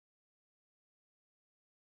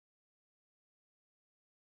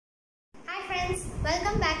Hi friends,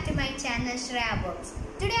 welcome back to my channel Shreya Works.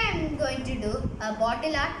 Today I am going to do a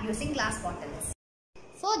bottle art using glass bottles.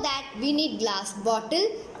 For that we need glass bottle,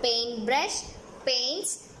 paintbrush,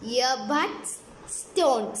 paints, earbuds,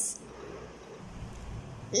 stones.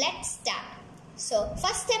 Let's start. So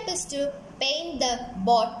first step is to paint the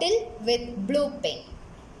bottle with blue paint.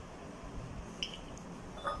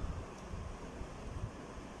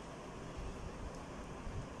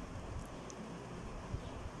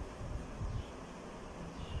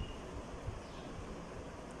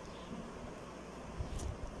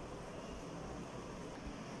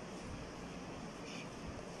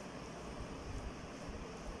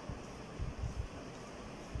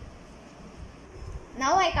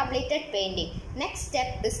 Now I completed painting. Next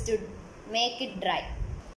step is to make it dry.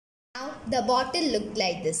 Now the bottle looked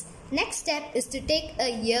like this. Next step is to take a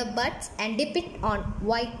earbuds and dip it on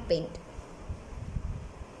white paint.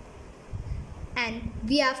 And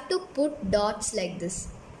we have to put dots like this.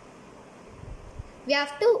 We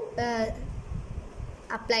have to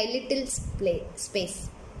apply little space.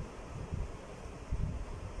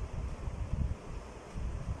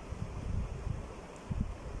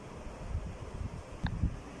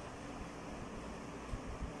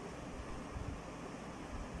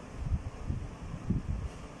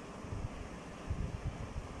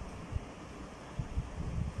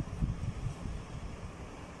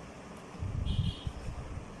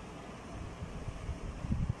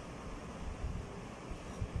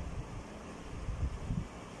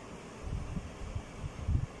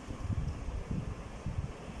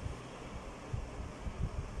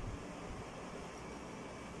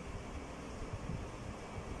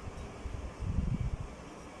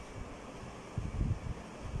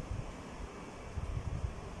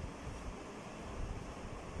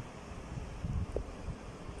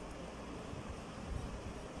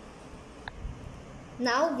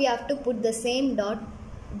 Now we have to put the same dot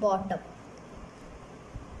bottom.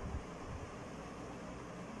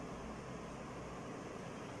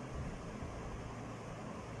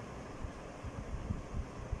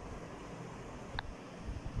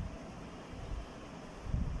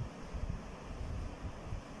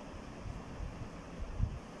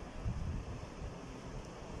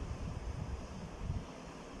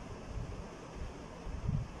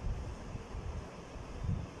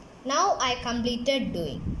 Now I completed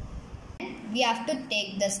doing. We have to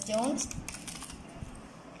take the stones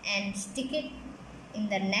and stick it in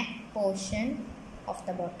the neck portion of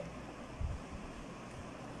the bottle.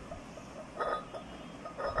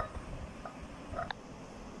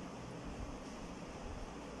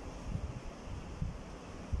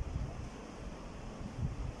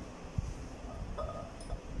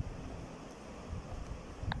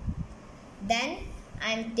 Then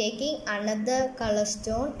I am taking another color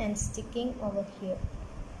stone and sticking over here.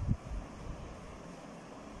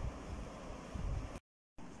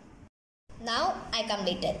 Now I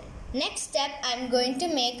completed. Next step I am going to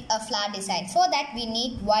make a flower design. For that we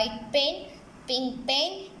need white paint, pink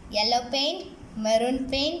paint, yellow paint, maroon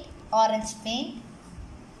paint, orange paint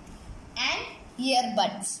and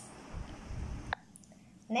earbuds.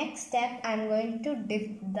 Next step I am going to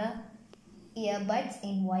dip the earbuds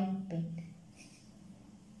in white paint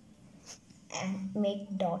and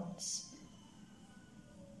make dots.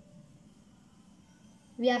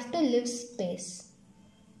 We have to leave space.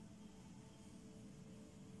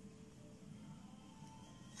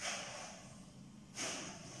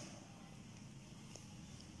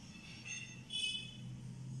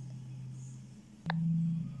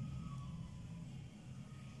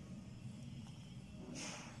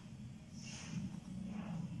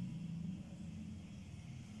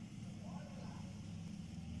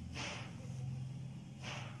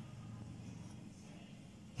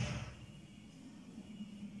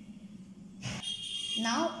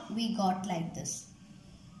 Now we got like this.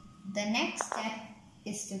 The next step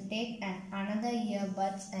is to take another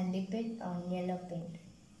earbuds and dip it on yellow paint.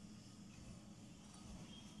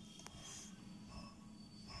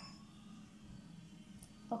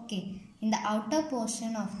 Okay, in the outer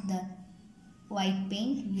portion of the white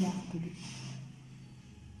paint we have to do.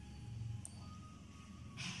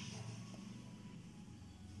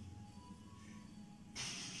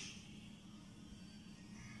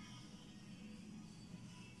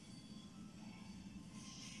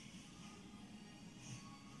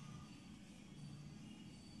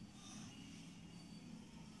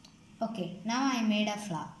 Okay, now I made a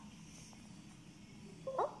flower.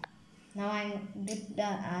 Now I did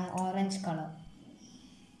the orange color.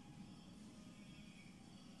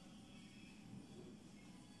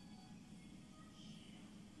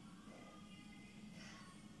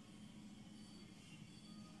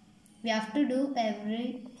 We have to do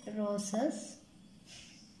every roses.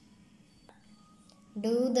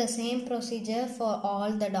 Do the same procedure for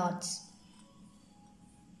all the dots.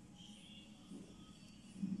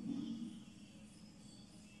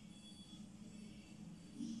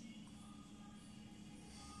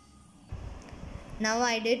 Now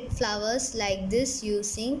I did flowers like this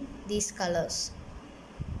using these colors.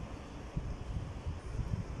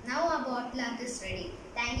 Now our bottle art is ready.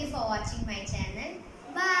 Thank you for watching my channel.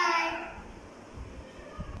 Bye.